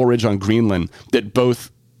and a double ridge on Greenland that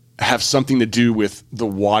both have something to do with the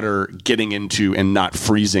water getting into and not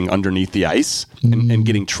freezing underneath the ice and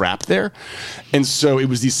getting trapped there. And so it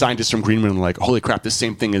was these scientists from Greenland like, holy crap, the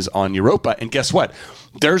same thing is on Europa. And guess what?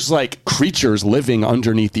 There's like creatures living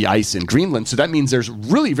underneath the ice in Greenland. So that means there's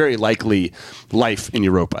really very likely life in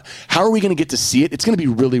Europa. How are we going to get to see it? It's going to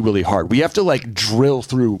be really, really hard. We have to like drill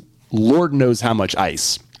through Lord knows how much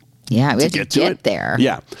ice. Yeah, we have to get there.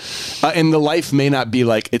 Yeah. And the life may not be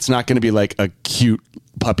like, it's not going to be like a cute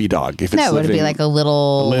puppy dog. If it's it would be like a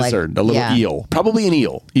little lizard, a little eel, probably an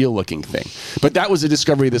eel looking thing. But that was a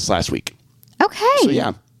discovery this last week. Okay. So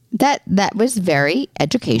yeah. That was very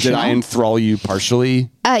educational. Did I enthrall you partially?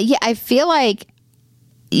 Yeah, I feel like,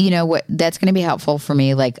 you know what, that's going to be helpful for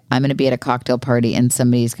me. Like I'm going to be at a cocktail party and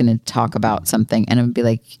somebody's going to talk about something and I'm going to be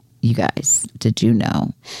like, you guys, did you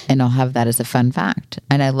know? And I'll have that as a fun fact.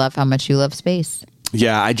 And I love how much you love space.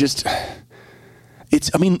 Yeah,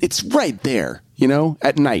 it's right there, you know,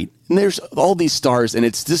 at night. And there's all these stars and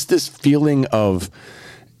it's just this feeling of,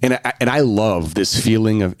 and I love this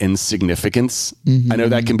feeling of insignificance. I know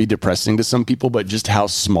that can be depressing to some people, but just how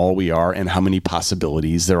small we are and how many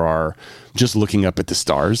possibilities there are just looking up at the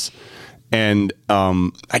stars. And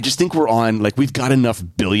I just think we've got enough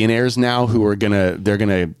billionaires now who are they're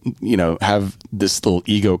gonna, you know, have this little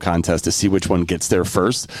ego contest to see which one gets there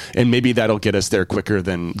first. And maybe that'll get us there quicker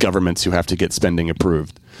than governments who have to get spending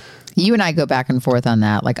approved. You and I go back and forth on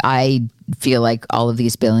that. Like, I feel like all of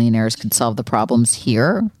these billionaires could solve the problems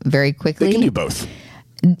here very quickly. They can do both.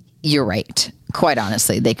 You're right. Quite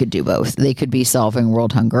honestly, they could do both. They could be solving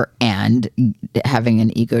world hunger and having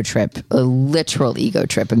an ego trip, a literal ego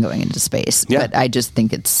trip and going into space. Yeah. But I just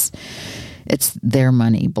think it's their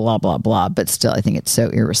money, blah, blah, blah. But still, I think it's so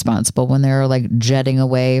irresponsible when they're like jetting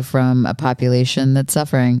away from a population that's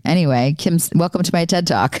suffering. Anyway, Kim, welcome to my TED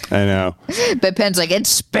Talk. I know. But Penn's like, it's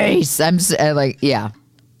space. I'm like, yeah.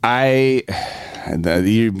 You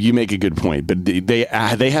make a good point, but they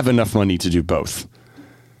have enough money to do both.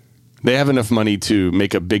 They have enough money to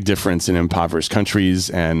make a big difference in impoverished countries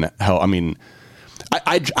and help. I mean,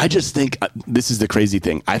 I just think this is the crazy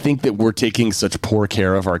thing. I think that we're taking such poor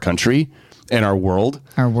care of our country and our world.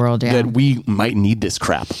 Yeah. That we might need this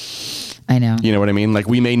crap. I know. You know what I mean? Like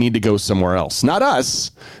we may need to go somewhere else. Not us,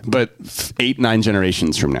 but 8-9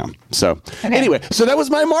 generations from now. So anyway, so that was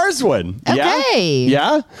my Mars one. Okay.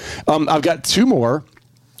 Yeah? I've got two more.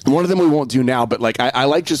 One of them we won't do now, but like I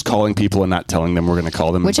like just calling people and not telling them we're going to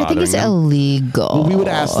call them. Which I think is illegal. Well, we would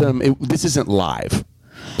ask them, this isn't live.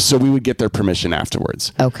 So we would get their permission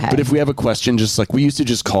afterwards. Okay. But if we have a question, just like we used to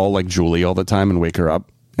just call like Julie all the time and wake her up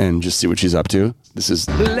and just see what she's up to.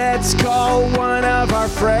 Let's call one of our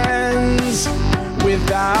friends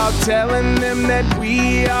without telling them that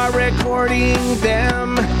we are recording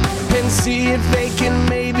them and see if they can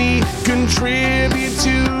maybe contribute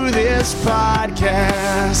to this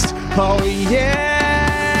podcast. Oh, yeah.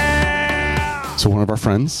 So one of our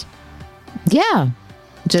friends. Yeah.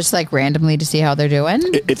 Just like randomly to see how they're doing.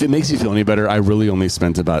 If it makes you feel any better, I really only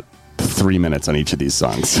spent about 3 minutes on each of these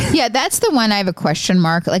songs. Yeah, that's the one I have a question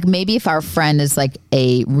mark. Like maybe if our friend is like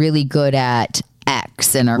a really good at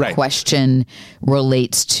X and our question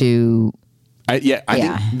relates to I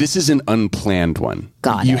think this is an unplanned one.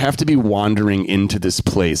 You have to be wandering into this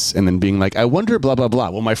place and then being like, I wonder, blah, blah, blah.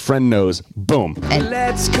 Well, my friend knows. Boom. And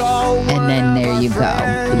let's call and then there you go.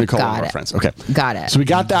 Let me call one of our friends. Okay. Got it. So we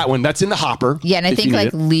got that one. That's in the hopper. Yeah, and I think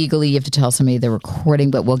like legally you have to tell somebody they're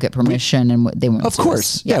recording, but we'll get permission and they won't. Of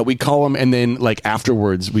course. Yeah, we call them and then like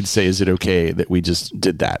afterwards we'd say, is it okay that we just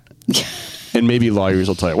did that? And maybe lawyers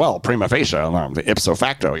will tell you, well, prima facie, ipso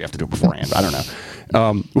facto, you have to do it beforehand. I don't know.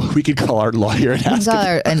 We could call our lawyer and ask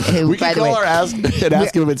him. We could call ask him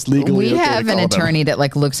if it's legally. We have an attorney that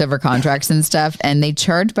like looks over contracts and stuff, and they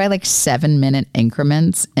charge by like 7-minute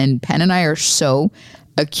increments. And Penn and I are so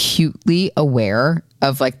acutely aware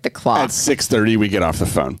of like the clock. At 6:30, we get off the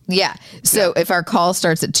phone. Yeah. So if our call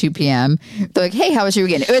starts at 2 p.m., they're like, "Hey, how was your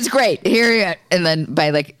weekend?" It was great. Here you go. And then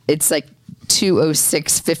by like it's like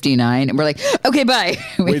 2:06:59, and we're like, okay, bye.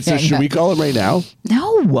 Wait, so should we call him right now?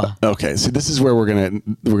 No. Okay, so this is where we're gonna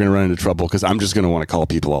run into trouble because I'm just gonna want to call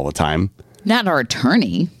people all the time. Not our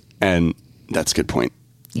attorney. And that's a good point.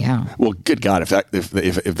 Yeah. Well, good God, if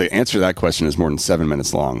the answer to that question is more than 7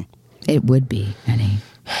 minutes long, it would be, Penny.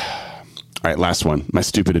 All right, last one. My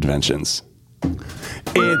stupid inventions.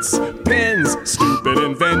 It's Penn's stupid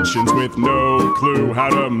inventions with no clue how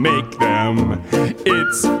to make them.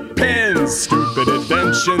 It's Penn's stupid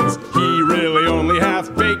inventions, he really only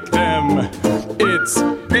half baked them. It's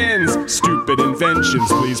Penn's stupid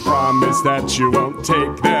inventions, please promise that you won't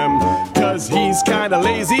take them. Cause he's kinda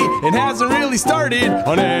lazy and hasn't really started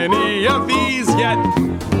on any of these yet.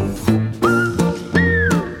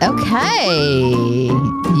 Okay,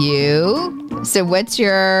 you. So what's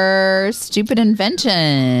your stupid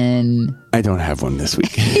invention? I don't have one this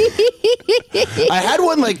week. I had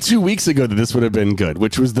one like 2 weeks ago that this would have been good,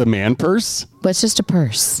 which was the man purse. Well, it's just a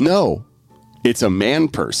purse. No, it's a man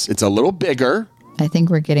purse. It's a little bigger. I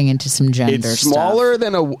think we're getting into some gender stuff. It's smaller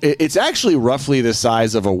than it's actually roughly the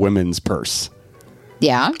size of a women's purse.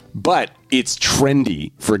 Yeah. But it's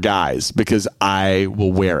trendy for guys because I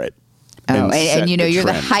will wear it. And you know, you're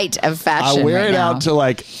the height of fashion. I wear it out to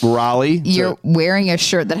like Raleigh. You're wearing a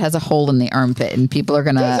shirt that has a hole in the armpit, and people are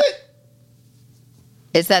gonna.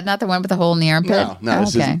 Is that not the one with the hole in the armpit? No,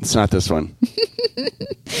 it's not this one.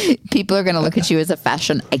 People are gonna look at you as a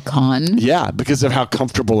fashion icon. Yeah, because of how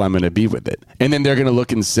comfortable I'm gonna be with it, and then they're gonna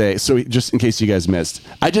look and say. So, just in case you guys missed,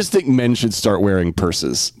 I just think men should start wearing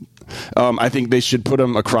purses. I think they should put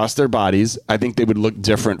them across their bodies. I think they would look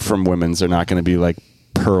different from women's. They're not going to be like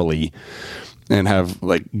pearly and have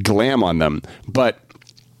like glam on them. But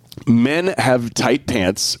men have tight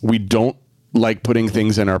pants. We don't like putting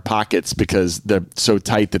things in our pockets because they're so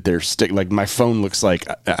tight that they're like my phone looks like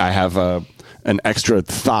I have an extra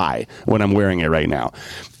thigh when I'm wearing it right now.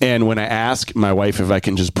 And when I ask my wife if I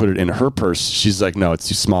can just put it in her purse, she's like, no, it's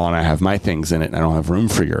too small and I have my things in it and I don't have room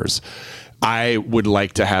for yours. I would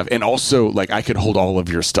like to have, and also like I could hold all of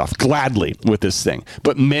your stuff gladly with this thing,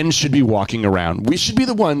 but men should be walking around. We should be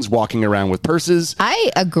the ones walking around with purses. I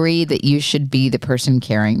agree that you should be the person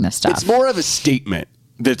carrying the stuff. It's more of a statement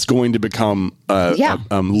that's going to become a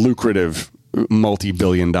lucrative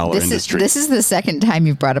multi-billion-dollar industry. This is the second time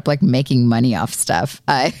you've brought up like making money off stuff.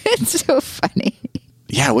 It's so funny.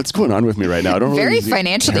 Yeah, what's going on with me right now? I don't very really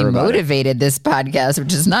financially motivated this podcast,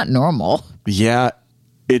 which is not normal. Yeah.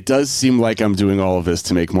 It does seem like I'm doing all of this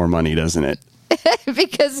to make more money, doesn't it?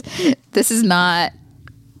 Because this is not...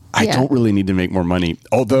 I don't really need to make more money.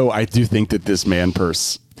 Although I do think that this man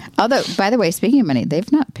purse... Although, by the way, speaking of money, they've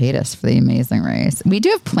not paid us for the Amazing Race. We do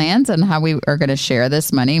have plans on how we are going to share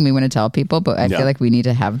this money and we want to tell people, but I feel like we need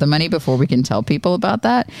to have the money before we can tell people about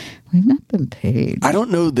that. We've not been paid. I don't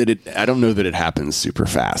know that it happens super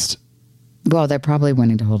fast. Well, they're probably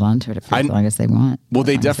wanting to hold on to it for as long as they want. Well,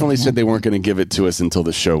 they definitely said they weren't going to give it to us until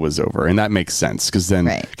the show was over. And that makes sense because then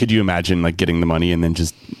could you imagine like getting the money and then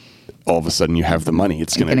just all of a sudden you have the money?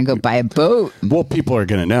 It's going to go buy a boat. Well, people are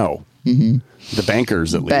going to know. Mm-hmm. The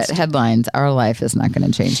bankers, at least. But headlines, our life is not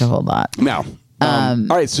going to change a whole lot. No. All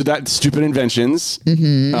right. So that's stupid inventions.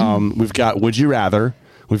 Mm-hmm. We've got Would You Rather.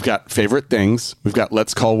 We've got favorite things. We've got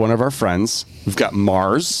Let's Call One of Our Friends. We've got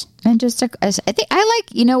Mars. And just, I think I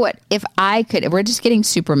like, you know what, if I could, we're just getting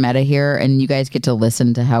super meta here and you guys get to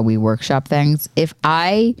listen to how we workshop things. If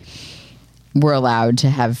I were allowed to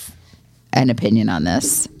have an opinion on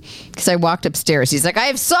this, because I walked upstairs, he's like, I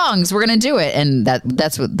have songs, we're going to do it. And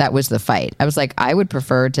that was the fight. I was like, I would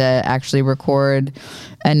prefer to actually record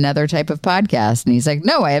another type of podcast. And he's like,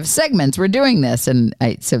 no, I have segments, we're doing this. And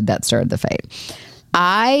so that started the fight.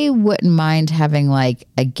 I wouldn't mind having like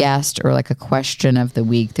a guest or like a question of the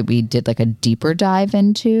week that we did like a deeper dive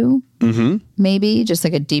into, maybe just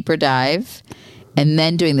like a deeper dive and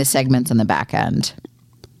then doing the segments on the back end.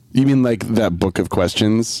 You mean like that book of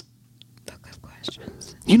questions? Book of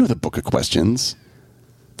questions. You know the book of questions.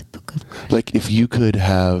 The book of questions. Like if you could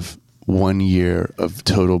have 1 year of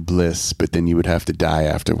total bliss, but then you would have to die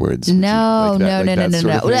afterwards. No.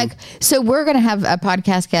 Like, Like, so we're going to have a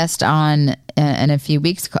podcast guest on in a few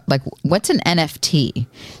weeks. Like, what's an NFT?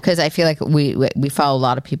 Because I feel like we follow a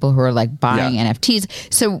lot of people who are like buying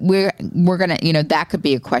NFTs. So we're going to, that could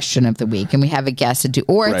be a question of the week, and we have a guest to do,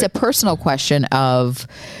 or it's a personal question of,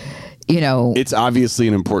 it's obviously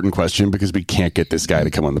an important question because we can't get this guy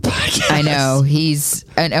to come on the podcast. I know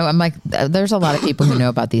I'm like, there's a lot of people who know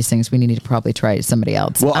about these things. We need to probably try somebody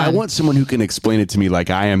else. Well, I want someone who can explain it to me like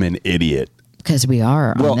I am an idiot. Because we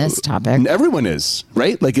are on this topic. Everyone is,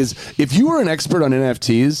 right? Like, if you are an expert on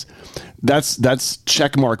NFTs, that's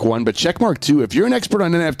check mark 1. But check mark 2, if you're an expert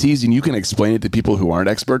on NFTs and you can explain it to people who aren't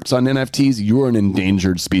experts on NFTs, you're an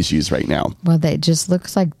endangered species right now. Well, they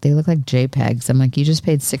look like JPEGs. I'm like, you just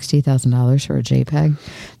paid $60,000 for a JPEG.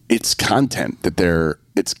 It's content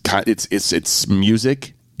it's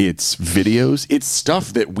music, it's videos, it's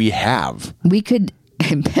stuff that we have. We could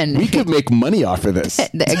make money off of this.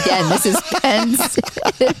 Again, this is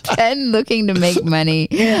Penn looking to make money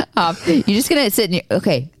off. You're just going to sit in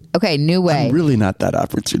okay, new way. I'm really not that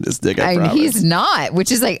opportunistic, I promise. He's not,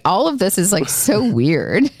 which is like, all of this is like so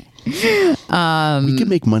weird. We could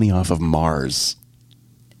make money off of Mars.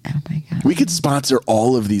 Oh my God. We could sponsor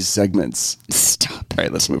all of these segments. Stop. All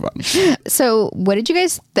right, let's move on. So what did you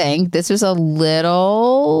guys think? This was a little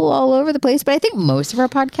all over the place, but I think most of our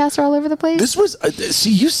podcasts are all over the place. This was,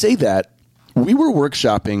 see, you say that. We were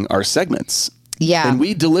workshopping our segments. Yeah. And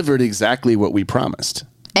we delivered exactly what we promised.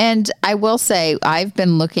 And I will say, I've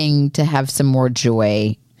been looking to have some more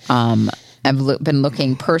joy. I've been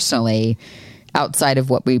looking personally outside of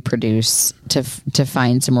what we produce to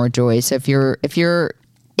find some more joy. So if you're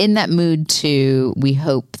in that mood too, we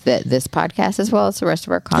hope that this podcast, as well as the rest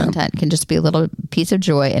of our content, can just be a little piece of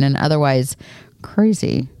joy in an otherwise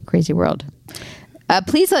crazy world.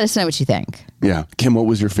 Please let us know what you think. Yeah. Kim, what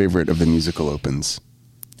was your favorite of the musical opens?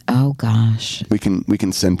 Oh gosh. We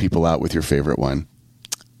can send people out with your favorite one.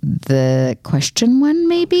 The question one,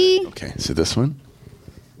 maybe? Okay, so this one.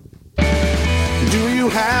 Do you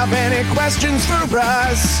have any questions for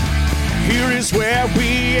us? Here is where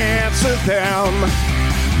we answer them.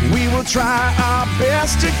 We will try our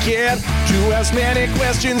best to get to as many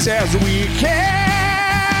questions as we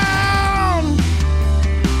can.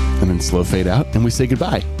 And then slow fade out, and we say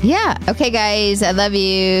goodbye. Yeah. Okay, guys. I love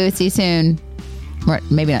you. See you soon. Or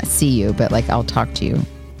maybe not see you, but like I'll talk to you,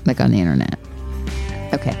 like on the internet.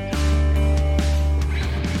 Okay.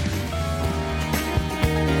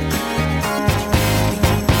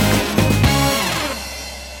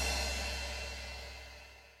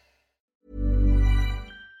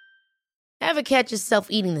 Ever catch yourself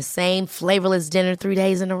eating the same flavorless dinner 3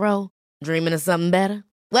 days in a row? Dreaming of something better?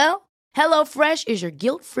 Well, HelloFresh is your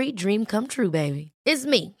guilt-free dream come true, baby. It's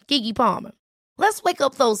me, Keke Palmer. Let's wake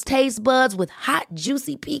up those taste buds with hot,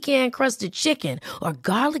 juicy pecan-crusted chicken or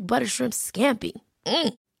garlic butter shrimp scampi.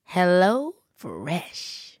 Hello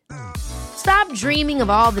Fresh. Stop dreaming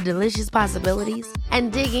of all the delicious possibilities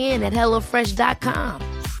and dig in at HelloFresh.com.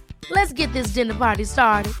 Let's get this dinner party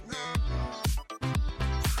started.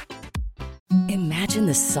 Imagine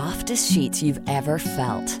the softest sheets you've ever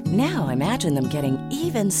felt. Now imagine them getting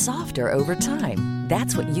even softer over time.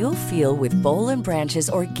 That's what you'll feel with Boll & Branch's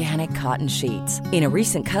organic cotton sheets. In a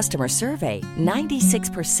recent customer survey,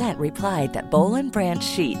 96% replied that Boll & Branch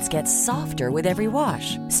sheets get softer with every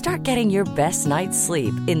wash. Start getting your best night's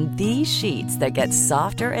sleep in these sheets that get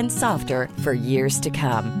softer and softer for years to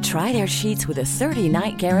come. Try their sheets with a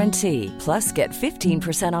 30-night guarantee. Plus, get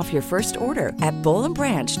 15% off your first order at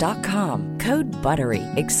bollandbranch.com. Code BUTTERY.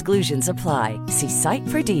 Exclusions apply. See site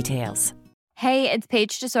for details. Hey, it's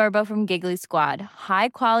Paige DeSorbo from Giggly Squad. High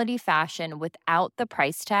quality fashion without the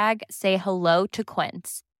price tag. Say hello to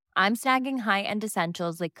Quince. I'm snagging high-end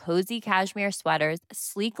essentials like cozy cashmere sweaters,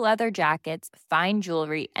 sleek leather jackets, fine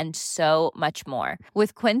jewelry, and so much more.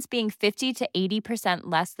 With Quince being 50 to 80%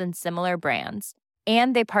 less than similar brands.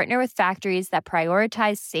 And they partner with factories that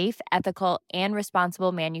prioritize safe, ethical, and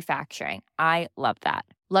responsible manufacturing. I love that.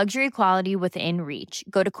 Luxury quality within reach.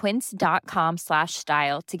 Go to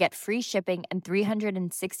quince.com/style to get free shipping and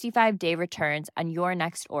 365-day returns on your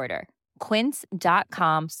next order.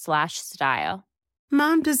 Quince.com/style.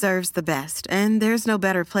 Mom deserves the best, and there's no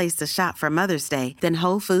better place to shop for Mother's Day than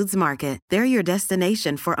Whole Foods Market. They're your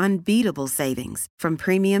destination for unbeatable savings, from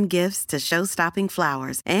premium gifts to show-stopping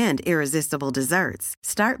flowers and irresistible desserts.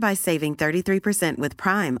 Start by saving 33% with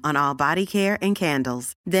Prime on all body care and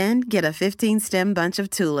candles. Then get a 15-stem bunch of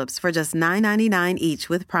tulips for just $9.99 each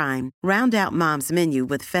with Prime. Round out Mom's menu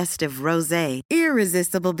with festive rosé,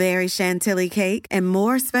 irresistible berry chantilly cake, and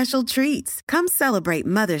more special treats. Come celebrate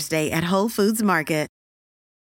Mother's Day at Whole Foods Market.